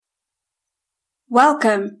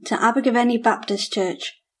Welcome to Abergavenny Baptist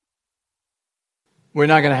Church. We're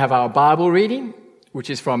now going to have our Bible reading, which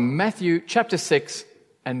is from Matthew chapter 6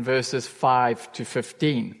 and verses 5 to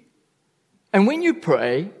 15. And when you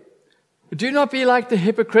pray, do not be like the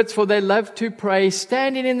hypocrites, for they love to pray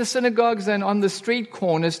standing in the synagogues and on the street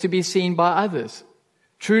corners to be seen by others.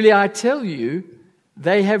 Truly I tell you,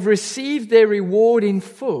 they have received their reward in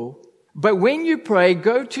full. But when you pray,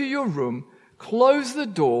 go to your room, close the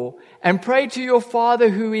door, and pray to your Father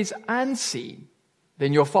who is unseen.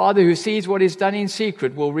 Then your Father who sees what is done in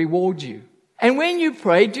secret will reward you. And when you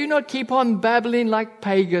pray, do not keep on babbling like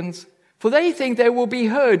pagans, for they think they will be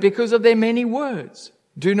heard because of their many words.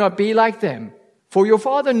 Do not be like them, for your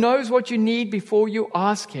Father knows what you need before you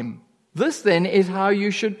ask Him. This then is how you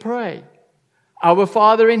should pray. Our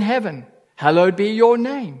Father in heaven, hallowed be your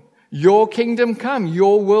name. Your kingdom come,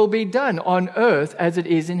 your will be done on earth as it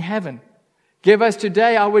is in heaven. Give us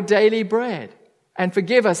today our daily bread, and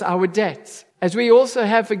forgive us our debts, as we also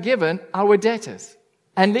have forgiven our debtors.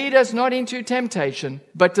 And lead us not into temptation,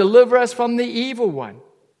 but deliver us from the evil one.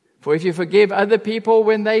 For if you forgive other people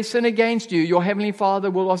when they sin against you, your heavenly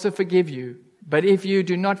Father will also forgive you. But if you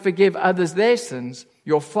do not forgive others their sins,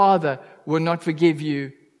 your Father will not forgive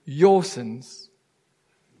you your sins.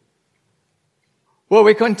 Well,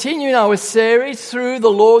 we're continuing our series through the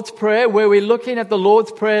Lord's Prayer, where we're looking at the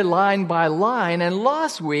Lord's Prayer line by line. And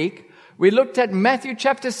last week, we looked at Matthew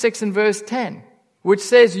chapter 6 and verse 10, which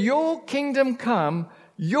says, your kingdom come,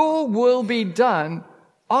 your will be done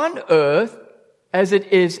on earth as it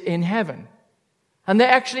is in heaven. And there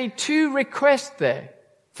are actually two requests there.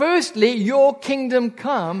 Firstly, your kingdom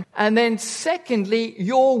come, and then secondly,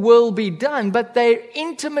 your will be done. But they're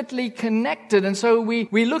intimately connected, and so we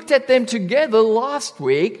looked at them together last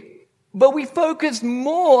week, but we focused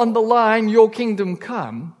more on the line, your kingdom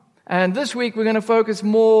come, and this week we're going to focus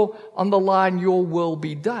more on the line, your will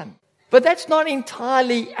be done. But that's not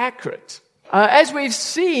entirely accurate. As we've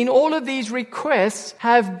seen, all of these requests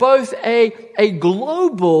have both a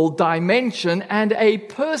global dimension and a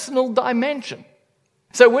personal dimension.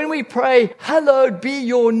 So when we pray, hallowed be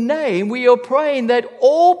your name, we are praying that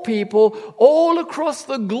all people all across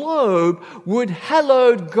the globe would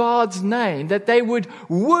hallow God's name, that they would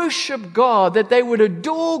worship God, that they would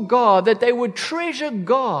adore God, that they would treasure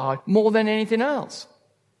God more than anything else.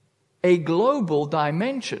 A global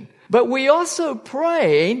dimension. But we also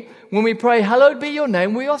praying, when we pray, hallowed be your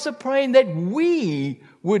name, we also praying that we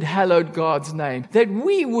would hallow God's name, that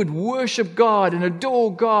we would worship God and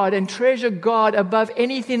adore God and treasure God above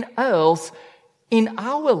anything else in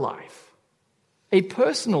our life. A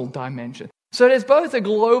personal dimension. So there's both a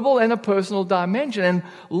global and a personal dimension. And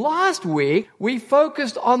last week, we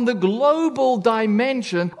focused on the global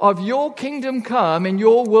dimension of your kingdom come and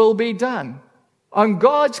your will be done. On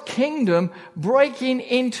God's kingdom breaking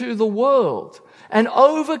into the world and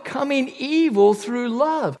overcoming evil through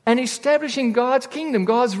love and establishing God's kingdom,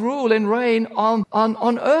 God's rule and reign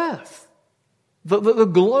on earth. The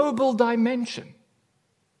global dimension.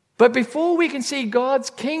 But before we can see God's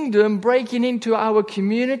kingdom breaking into our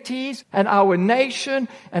communities and our nation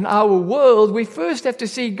and our world, we first have to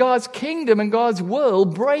see God's kingdom and God's will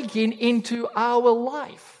breaking into our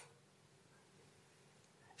life.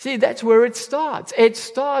 See, that's where it starts. It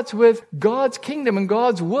starts with God's kingdom and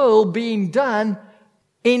God's will being done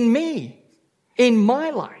in me, in my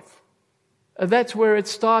life. That's where it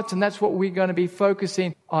starts, and that's what we're going to be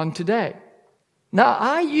focusing on today. Now,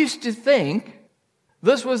 I used to think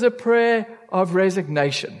this was a prayer of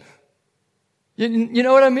resignation. You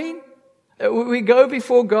know what I mean? We go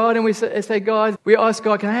before God and we say, God, we ask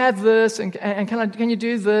God, can I have this? And can you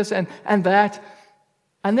do this and that?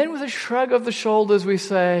 And then with a shrug of the shoulders, we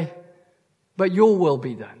say, but your will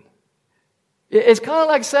be done. It's kind of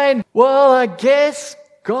like saying, well, I guess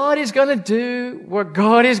God is going to do what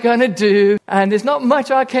God is going to do, and there's not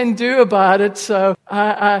much I can do about it, so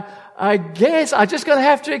I guess I'm just going to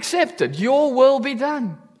have to accept it. Your will be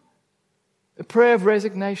done. A prayer of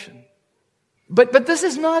resignation. But this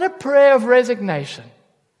is not a prayer of resignation.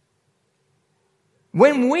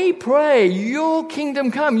 When we pray, your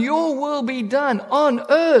kingdom come, your will be done on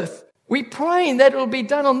earth, we're praying that it will be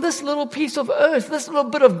done on this little piece of earth, this little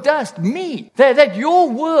bit of dust, me, that your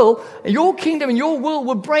will, your kingdom and your will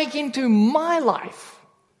will break into my life.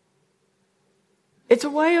 It's a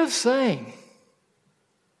way of saying,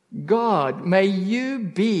 God, may you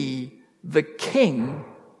be the king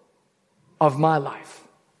of my life.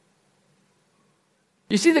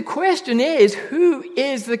 You see, the question is, who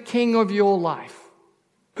is the king of your life?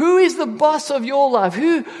 Who is the boss of your life?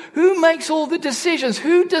 Who makes all the decisions?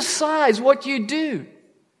 Who decides what you do?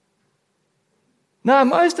 Now,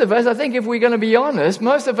 most of us, I think if we're going to be honest,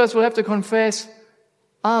 most of us will have to confess,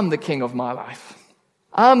 I'm the king of my life.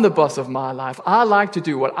 I'm the boss of my life. I like to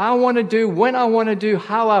do what I want to do, when I want to do,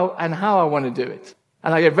 how I want to do it.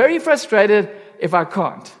 And I get very frustrated if I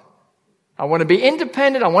can't. I want to be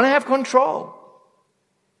independent. I want to have control.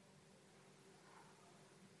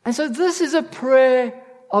 And so this is a prayer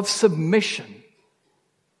of submission.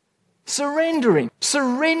 Surrendering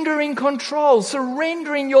control,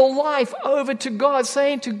 surrendering your life over to God,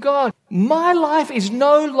 saying to God, my life is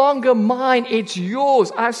no longer mine, it's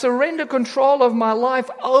yours. I surrender control of my life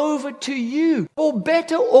over to you. For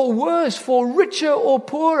better or worse, for richer or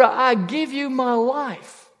poorer, I give you my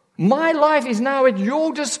life. My life is now at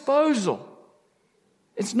your disposal.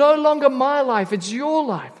 It's no longer my life, it's your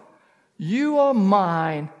life. You are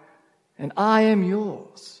mine and I am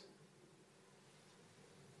yours.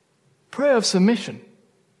 Prayer of submission.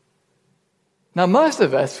 Now, for most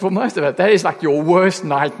of us, that is like your worst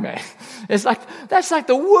nightmare. That's like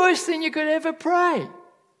the worst thing you could ever pray.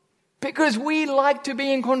 Because we like to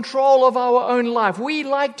be in control of our own life. We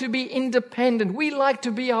like to be independent. We like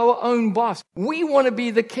to be our own boss. We want to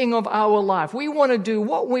be the king of our life. We want to do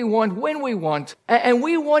what we want, when we want. And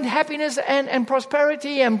we want happiness and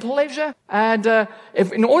prosperity and pleasure. And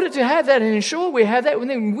if in order to have that and ensure we have that,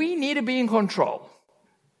 then we need to be in control.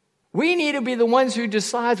 We need to be the ones who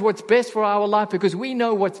decides what's best for our life because we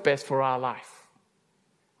know what's best for our life.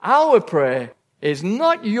 Our prayer is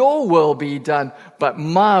not your will be done, but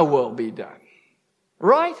my will be done.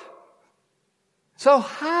 Right? So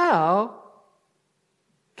how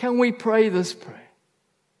can we pray this prayer?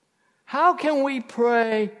 How can we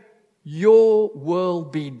pray, your will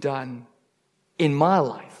be done in my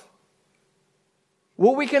life?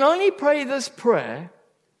 Well, we can only pray this prayer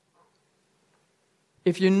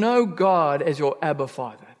if you know God as your Abba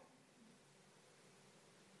Father.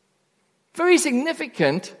 Very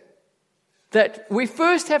significant that we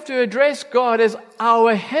first have to address God as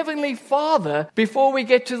our Heavenly Father before we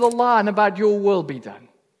get to the line about your will be done.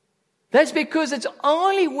 That's because it's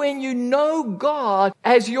only when you know God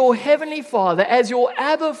as your Heavenly Father, as your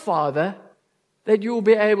Abba Father, that you'll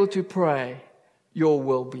be able to pray, your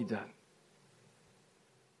will be done.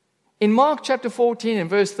 In Mark chapter 14 and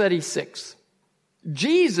verse 36,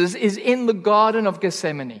 Jesus is in the Garden of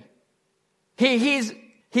Gethsemane. He's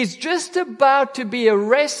just about to be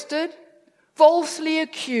arrested, falsely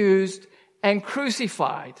accused, and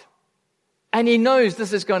crucified. And he knows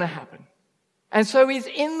this is going to happen. And so he's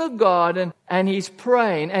in the garden and he's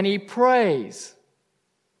praying and he prays,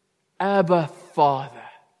 Abba, Father.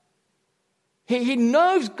 He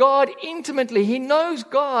knows God intimately. He knows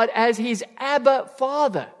God as his Abba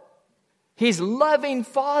Father, his loving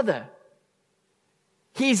Father.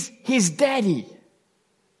 His daddy.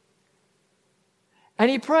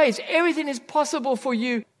 And he prays, everything is possible for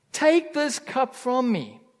you. Take this cup from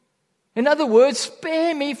me. In other words,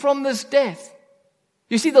 spare me from this death.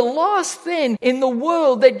 You see, the last thing in the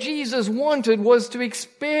world that Jesus wanted was to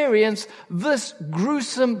experience this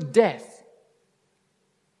gruesome death.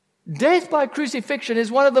 Death by crucifixion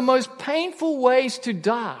is one of the most painful ways to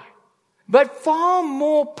die. But far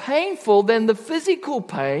more painful than the physical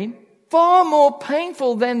pain, far more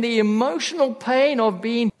painful than the emotional pain of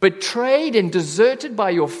being betrayed and deserted by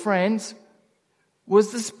your friends,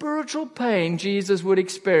 was the spiritual pain Jesus would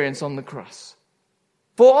experience on the cross.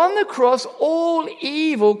 For on the cross, all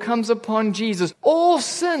evil comes upon Jesus. All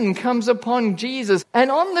sin comes upon Jesus.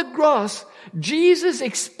 And on the cross, Jesus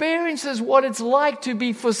experiences what it's like to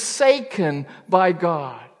be forsaken by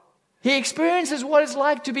God. He experiences what it's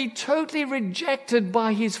like to be totally rejected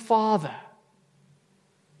by his Father.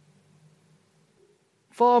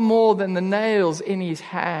 Far more than the nails in his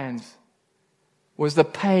hands was the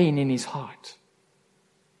pain in his heart.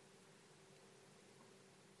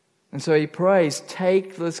 And so he prays,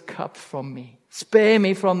 take this cup from me. Spare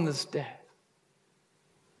me from this death.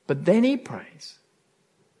 But then he prays,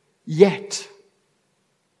 yet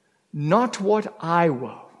not what I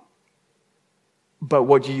will, but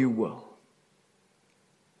what you will.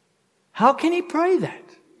 How can he pray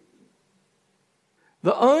that?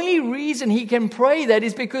 The only reason he can pray that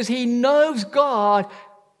is because he knows God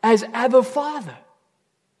as Abba Father.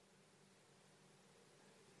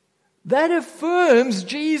 That affirms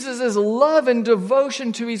Jesus' love and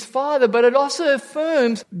devotion to his Father, but it also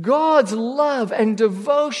affirms God's love and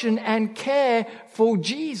devotion and care for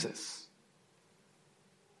Jesus.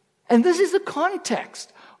 And this is the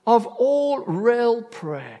context of all real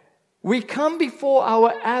prayer. We come before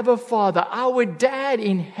our Abba Father, our Dad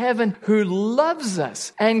in heaven, who loves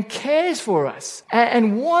us and cares for us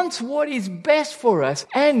and wants what is best for us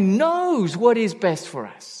and knows what is best for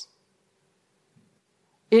us.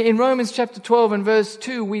 In Romans chapter 12 and verse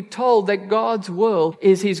 2, we're told that God's will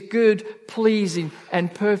is His good, pleasing,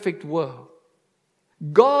 and perfect will.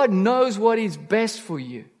 God knows what is best for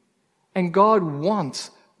you, and God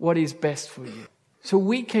wants what is best for you. So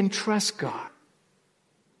we can trust God.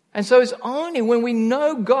 And so it's only when we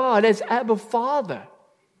know God as Abba Father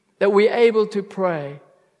that we're able to pray,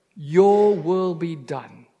 your will be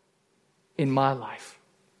done in my life.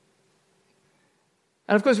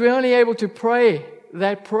 And of course, we're only able to pray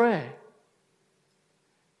that prayer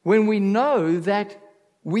when we know that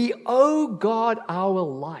we owe God our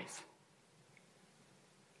life.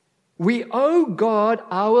 We owe God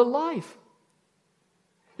our life.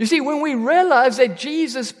 You see, when we realize that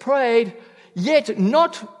Jesus prayed, yet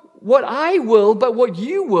not what I will, but what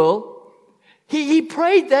you will, He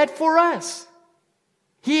prayed that for us.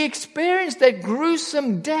 He experienced that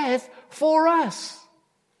gruesome death for us.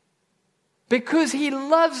 Because He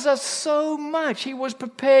loves us so much, He was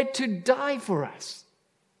prepared to die for us.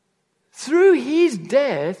 Through His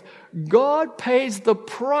death, God pays the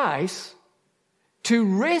price to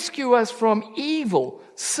rescue us from evil,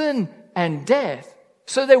 sin, and death,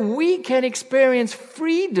 so that we can experience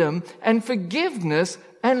freedom and forgiveness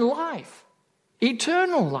and life,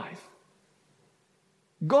 eternal life.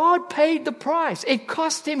 God paid the price. It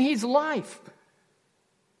cost Him His life.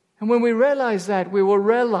 And when we realize that, we will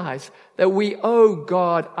realize that we owe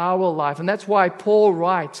God our life. And that's why Paul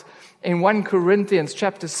writes in 1 Corinthians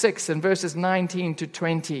chapter 6 and verses 19 to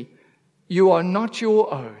 20, you are not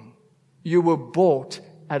your own. You were bought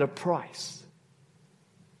at a price.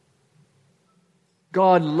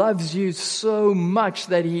 God loves you so much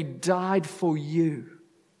that He died for you.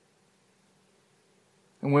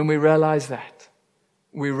 And when we realize that,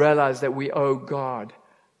 we realize that we owe God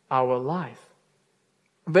our life.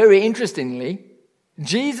 Very interestingly,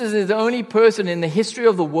 Jesus is the only person in the history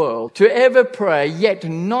of the world to ever pray, yet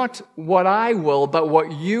not what I will, but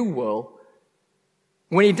what you will,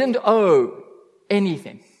 when He didn't owe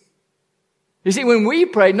anything. You see, when we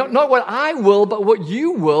pray, not what I will, but what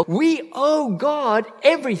you will, we owe God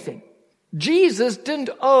everything. Jesus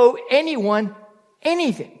didn't owe anyone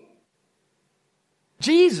anything.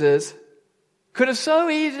 Jesus could have so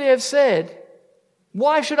easily have said,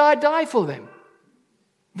 why should I die for them?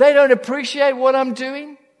 They don't appreciate what I'm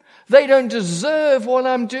doing. They don't deserve what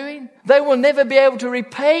I'm doing. They will never be able to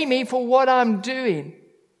repay me for what I'm doing.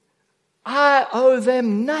 I owe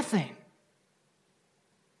them nothing.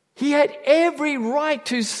 He had every right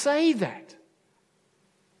to say that.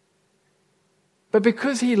 But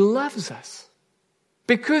because He loves us,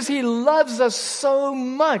 because He loves us so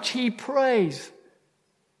much, He prays,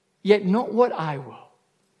 yet not what I will,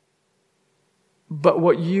 but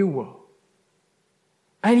what you will.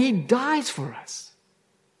 And He dies for us.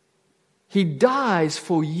 He dies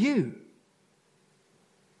for you.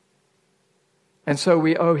 And so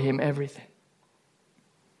we owe Him everything.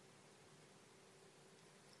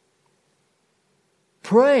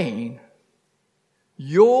 Praying,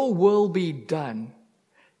 your will be done,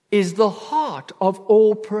 is the heart of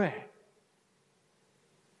all prayer.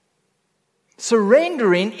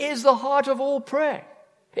 Surrendering is the heart of all prayer.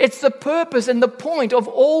 It's the purpose and the point of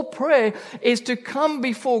all prayer is to come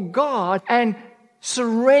before God and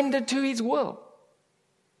surrender to His will.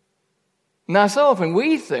 Now, so often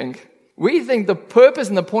we think the purpose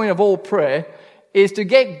and the point of all prayer is to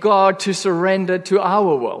get God to surrender to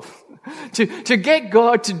our will. To get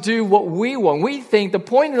God to do what we want. We think the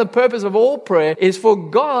point and the purpose of all prayer is for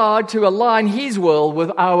God to align His will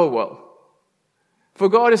with our will. For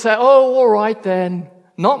God to say, oh, all right then,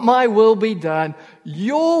 not my will be done,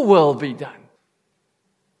 your will be done.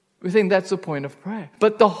 We think that's the point of prayer.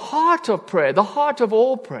 But the heart of prayer, the heart of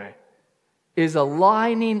all prayer, is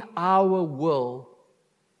aligning our will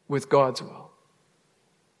with God's will.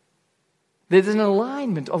 There's an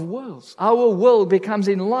alignment of wills. Our will becomes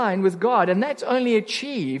in line with God, and that's only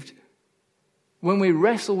achieved when we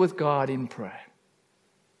wrestle with God in prayer.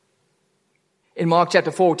 In Mark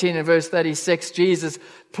chapter 14 and verse 36, Jesus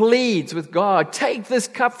pleads with God, take this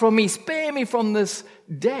cup from me, spare me from this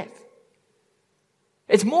death.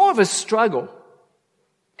 It's more of a struggle.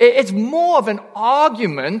 It's more of an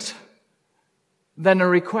argument than a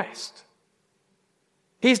request.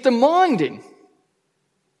 He's demanding.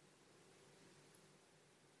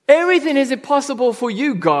 Everything is impossible for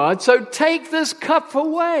you, God, so take this cup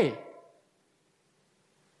away.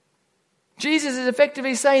 Jesus is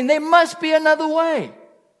effectively saying there must be another way.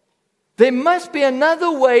 There must be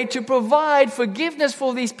another way to provide forgiveness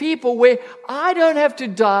for these people where I don't have to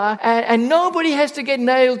die and nobody has to get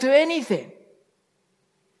nailed to anything.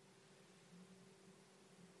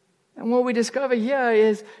 And what we discover here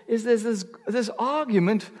is there's this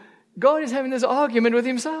argument. God is having this argument with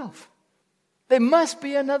himself. There must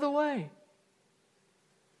be another way.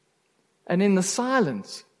 And in the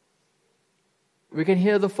silence, we can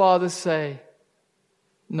hear the Father say,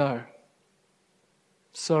 no,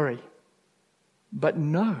 sorry, but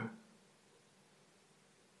no.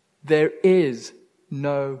 There is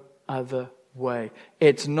no other way.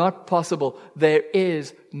 It's not possible. There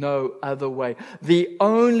is no other way. The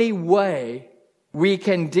only way we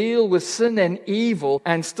can deal with sin and evil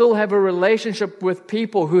and still have a relationship with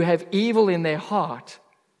people who have evil in their heart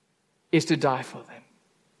is to die for them.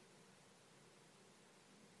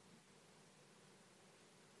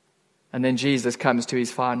 And then Jesus comes to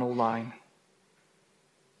his final line.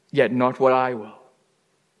 Yet not what I will,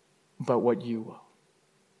 but what you will.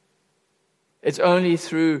 It's only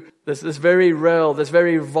through this very real, this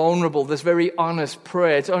very vulnerable, this very honest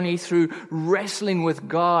prayer. It's only through wrestling with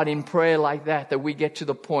God in prayer like that we get to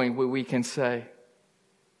the point where we can say,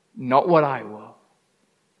 not what I will,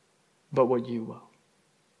 but what you will.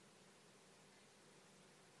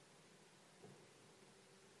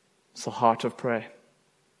 It's the heart of prayer.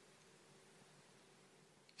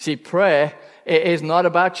 See, prayer is not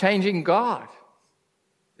about changing God.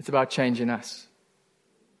 It's about changing us.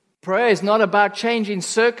 Prayer is not about changing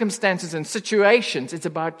circumstances and situations. It's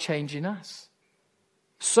about changing us.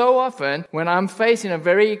 So often, when I'm facing a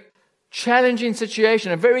very challenging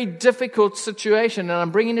situation, a very difficult situation, and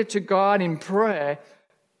I'm bringing it to God in prayer,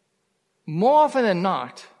 more often than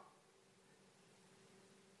not,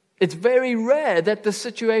 it's very rare that the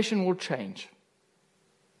situation will change.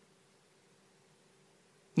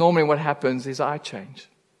 Normally what happens is I change.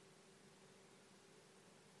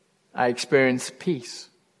 I experience peace.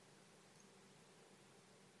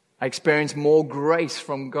 I experience more grace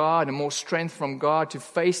from God and more strength from God to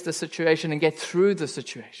face the situation and get through the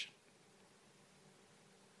situation.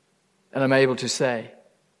 And I'm able to say,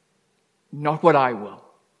 not what I will,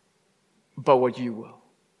 but what you will.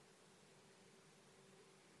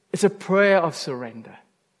 It's a prayer of surrender.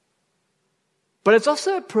 But it's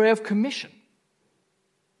also a prayer of commission.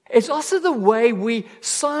 It's also the way we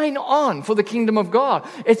sign on for the kingdom of God.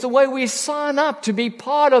 It's the way we sign up to be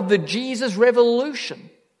part of the Jesus revolution.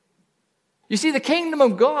 You see, the kingdom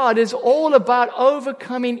of God is all about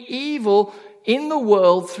overcoming evil in the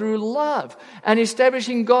world through love and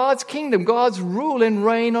establishing God's kingdom, God's rule and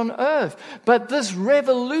reign on earth. But this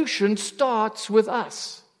revolution starts with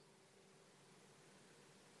us.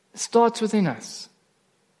 It starts within us.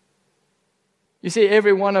 You see,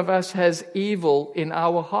 every one of us has evil in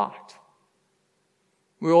our heart.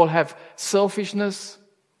 We all have selfishness,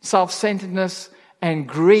 self-centeredness, and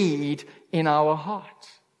greed in our heart.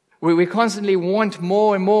 We constantly want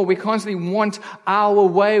more and more. We constantly want our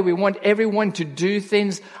way. We want everyone to do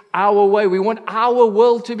things our way. We want our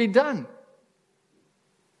will to be done.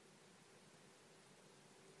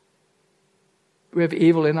 We have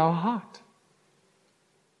evil in our heart.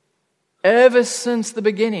 Ever since the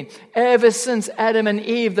beginning, ever since Adam and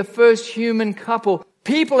Eve, the first human couple,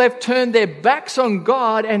 people have turned their backs on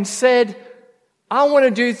God and said, I want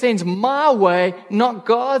to do things my way, not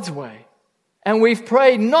God's way. And we've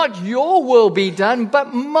prayed, not your will be done,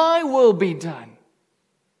 but my will be done.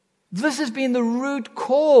 This has been the root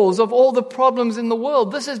cause of all the problems in the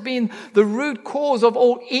world. This has been the root cause of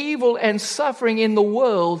all evil and suffering in the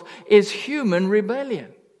world is human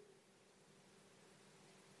rebellion.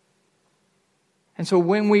 And so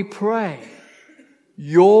when we pray,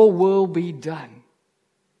 your will be done,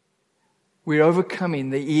 we're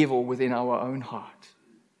overcoming the evil within our own heart.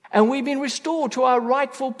 And we've been restored to our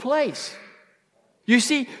rightful place. You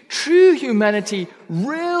see, true humanity,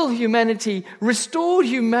 real humanity, restored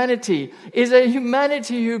humanity is a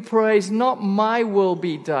humanity who prays, not my will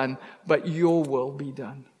be done, but your will be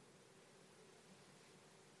done.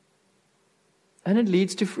 And it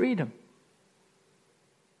leads to freedom.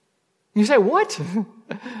 You say, what?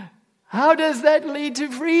 How does that lead to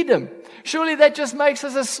freedom? Surely that just makes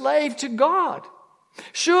us a slave to God.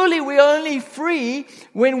 Surely we're only free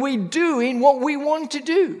when we're doing what we want to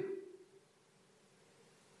do.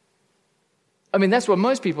 I mean, that's what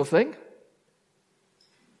most people think.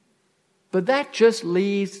 But that just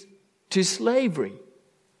leads to slavery.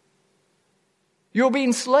 You're being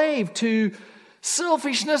enslaved to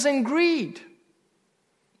selfishness and greed.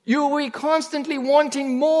 You'll be constantly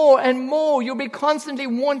wanting more and more. You'll be constantly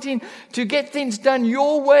wanting to get things done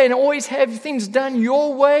your way and always have things done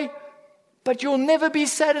your way, but you'll never be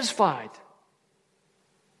satisfied.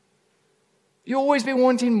 You'll always be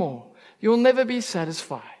wanting more. You'll never be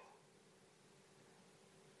satisfied.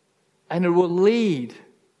 And it will lead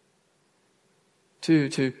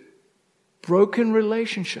to broken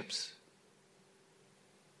relationships,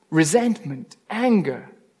 resentment, anger,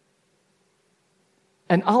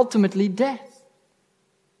 and ultimately death.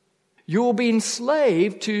 You will be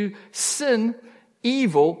enslaved to sin,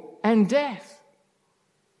 evil, and death.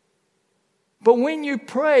 But when you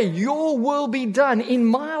pray, your will be done in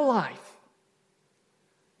my life,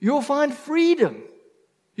 you'll find freedom.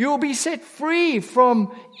 You'll be set free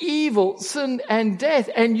from evil, sin, and death,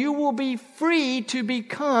 and you will be free to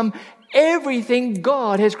become everything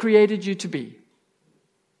God has created you to be.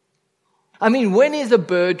 I mean, when is a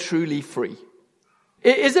bird truly free?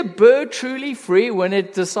 Is a bird truly free when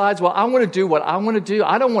it decides, well, I want to do what I want to do.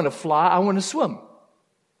 I don't want to fly. I want to swim.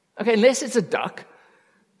 Okay, unless it's a duck.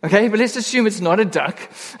 Okay, but let's assume it's not a duck.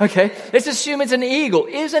 Okay, let's assume it's an eagle.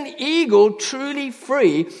 Is an eagle truly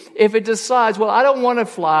free if it decides, well, I don't want to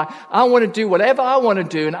fly. I want to do whatever I want to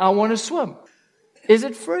do and I want to swim? Is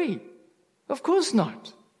it free? Of course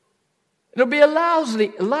not. It'll be a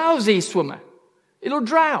lousy swimmer. It'll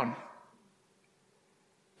drown.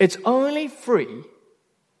 It's only free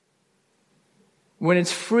when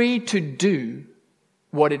it's free to do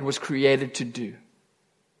what it was created to do.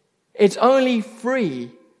 It's only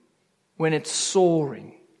free when it's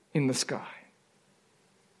soaring in the sky.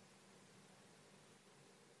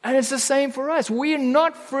 And it's the same for us. We're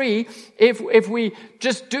not free if we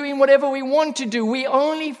just doing whatever we want to do. We're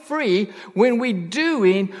only free when we're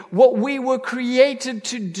doing what we were created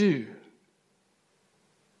to do.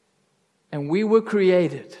 And we were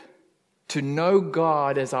created to know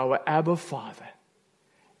God as our Abba Father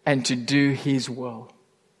and to do His will.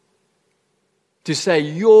 To say,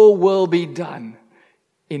 your will be done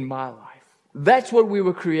in my life. That's what we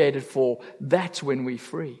were created for. That's when we're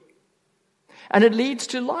free. And it leads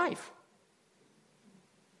to life.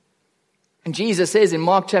 And Jesus says in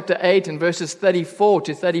Mark chapter 8 and verses 34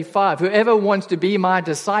 to 35, whoever wants to be my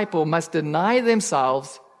disciple must deny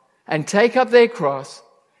themselves and take up their cross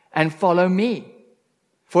and follow me.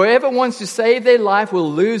 For whoever wants to save their life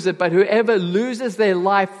will lose it, but whoever loses their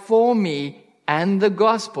life for me and the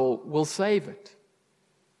gospel will save it.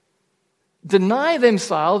 Deny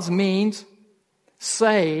themselves means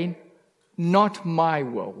saying, not my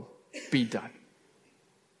will be done.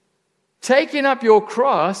 Taking up your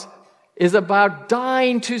cross is about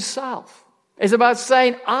dying to self. It's about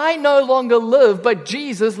saying, I no longer live, but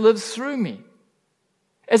Jesus lives through me.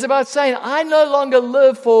 It's about saying, I no longer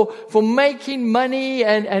live for making money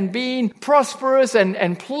and being prosperous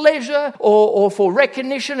and pleasure or for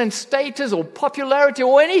recognition and status or popularity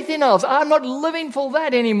or anything else. I'm not living for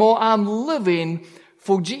that anymore. I'm living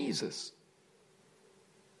for Jesus.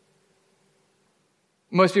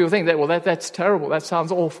 Most people think that, well, that's terrible. That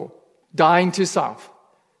sounds awful. Dying to self.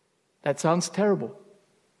 That sounds terrible.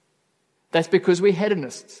 That's because we're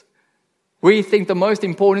hedonists. We think the most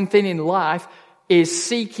important thing in life is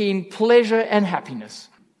seeking pleasure and happiness.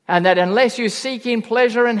 And that unless you're seeking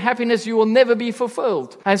pleasure and happiness, you will never be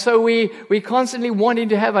fulfilled. And so we constantly wanting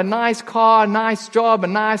to have a nice car, a nice job, a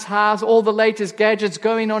nice house, all the latest gadgets,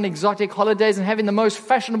 going on exotic holidays and having the most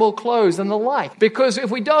fashionable clothes and the like. Because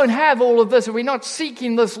if we don't have all of this, if we're not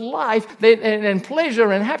seeking this life and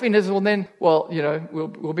pleasure and happiness,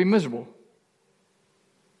 we'll be miserable.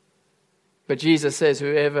 But Jesus says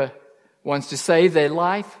whoever wants to save their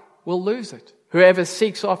life will lose it. Whoever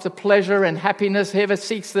seeks after pleasure and happiness, whoever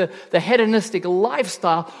seeks the hedonistic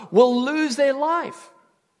lifestyle will lose their life.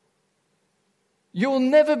 You'll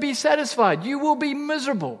never be satisfied. You will be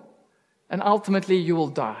miserable. And ultimately you will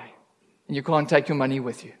die. And you can't take your money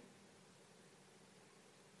with you.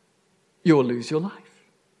 You will lose your life.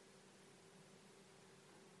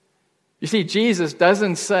 You see, Jesus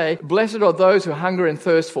doesn't say, blessed are those who hunger and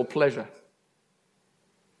thirst for pleasure.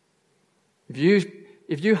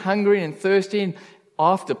 If you're hungry and thirsty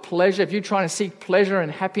after pleasure, if you're trying to seek pleasure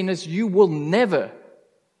and happiness, you will never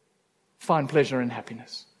find pleasure and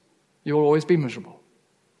happiness. You will always be miserable.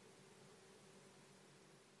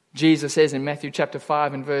 Jesus says in Matthew chapter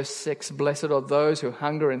 5 and verse 6, blessed are those who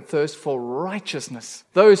hunger and thirst for righteousness.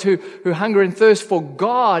 Those who hunger and thirst for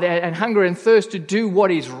God and hunger and thirst to do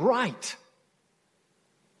what is right.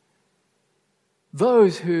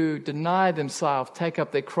 Those who deny themselves, take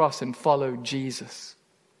up their cross and follow Jesus.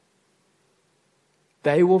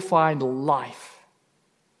 They will find life,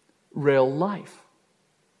 real life.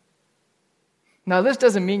 Now, this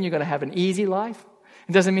doesn't mean you're going to have an easy life.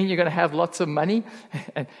 It doesn't mean you're going to have lots of money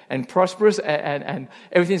and prosperous and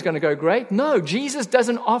everything's going to go great. No, Jesus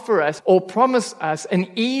doesn't offer us or promise us an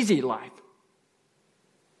easy life.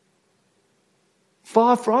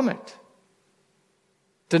 Far from it.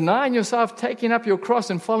 Denying yourself, taking up your cross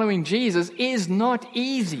and following Jesus is not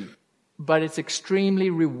easy, but it's extremely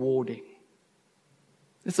rewarding.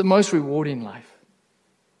 It's the most rewarding life.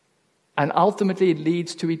 And ultimately it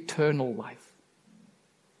leads to eternal life.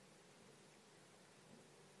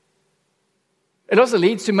 It also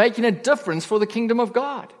leads to making a difference for the kingdom of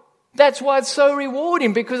God. That's why it's so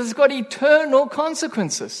rewarding, because it's got eternal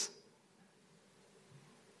consequences.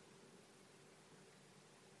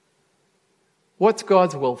 What's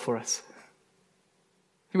God's will for us?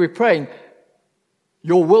 We're praying,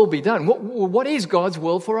 your will be done. What is God's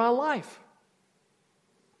will for our life?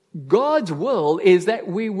 God's will is that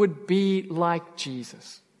we would be like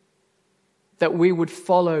Jesus, that we would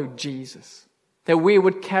follow Jesus, that we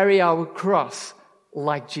would carry our cross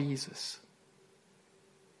like Jesus.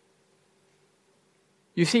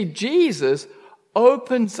 You see, Jesus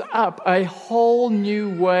opens up a whole new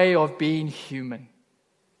way of being human.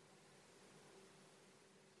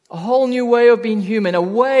 A whole new way of being human, a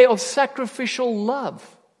way of sacrificial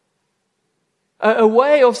love. A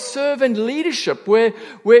way of servant leadership where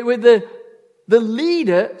the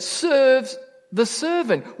leader serves the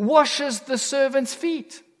servant, washes the servant's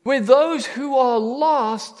feet, where those who are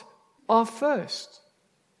last are first.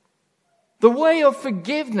 The way of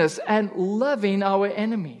forgiveness and loving our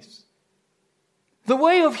enemies. The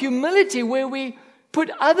way of humility where we put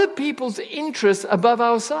other people's interests above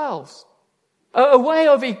ourselves. A way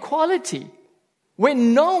of equality where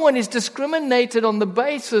no one is discriminated on the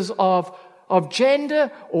basis of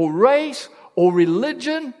gender or race or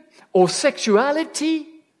religion or sexuality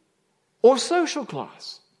or social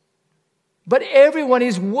class. But everyone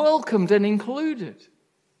is welcomed and included.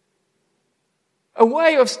 A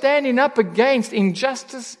way of standing up against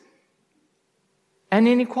injustice and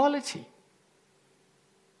inequality.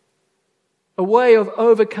 A way of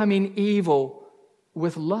overcoming evil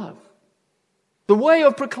with love. The way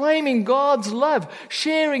of proclaiming God's love,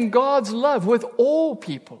 sharing God's love with all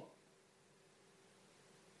people.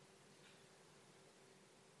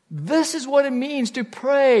 This is what it means to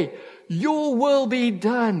pray, your will be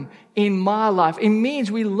done in my life. It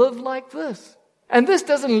means we live like this. And this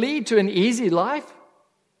doesn't lead to an easy life.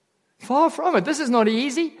 Far from it. This is not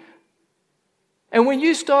easy. And when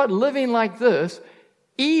you start living like this,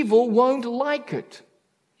 evil won't like it.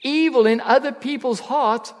 Evil in other people's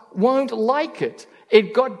hearts won't like it.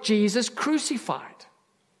 It got Jesus crucified.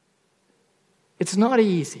 It's not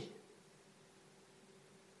easy.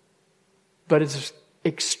 But it's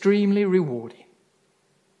extremely rewarding.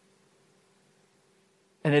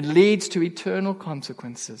 And it leads to eternal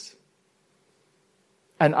consequences.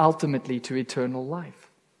 And ultimately to eternal life.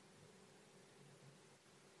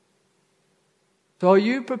 So are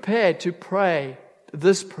you prepared to pray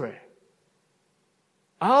this prayer?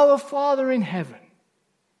 Our Father in heaven,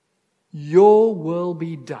 your will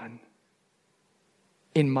be done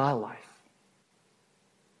in my life.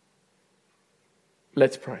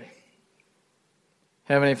 Let's pray.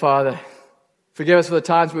 Heavenly Father, forgive us for the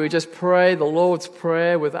times where we just pray the Lord's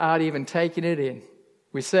Prayer without even taking it in.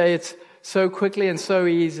 We say it so quickly and so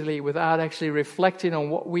easily without actually reflecting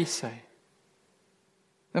on what we say.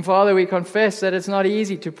 And Father, we confess that it's not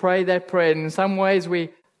easy to pray that prayer. And in some ways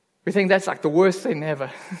we think that's like the worst thing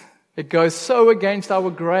ever. It goes so against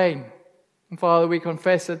our grain. And Father, we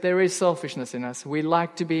confess that there is selfishness in us. We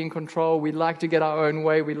like to be in control. We like to get our own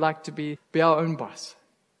way. We like to be our own boss.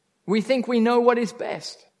 We think we know what is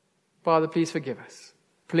best. Father, please forgive us.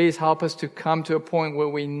 Please help us to come to a point where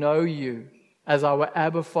we know you as our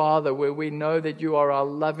Abba Father, where we know that you are our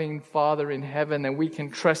loving Father in heaven and we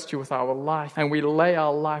can trust you with our life, and we lay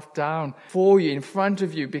our life down for you, in front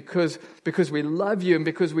of you, because we love you and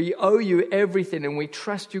because we owe you everything and we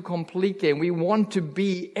trust you completely and we want to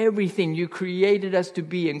be everything you created us to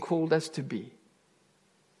be and called us to be.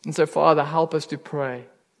 And so, Father, help us to pray,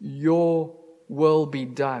 your will be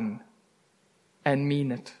done, and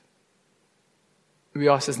mean it. We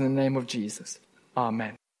ask this in the name of Jesus.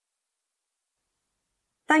 Amen.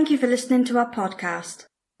 Thank you for listening to our podcast.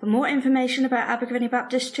 For more information about Abergavenny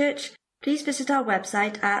Baptist Church, please visit our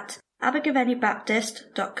website at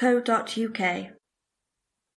abergavennybaptist.co.uk.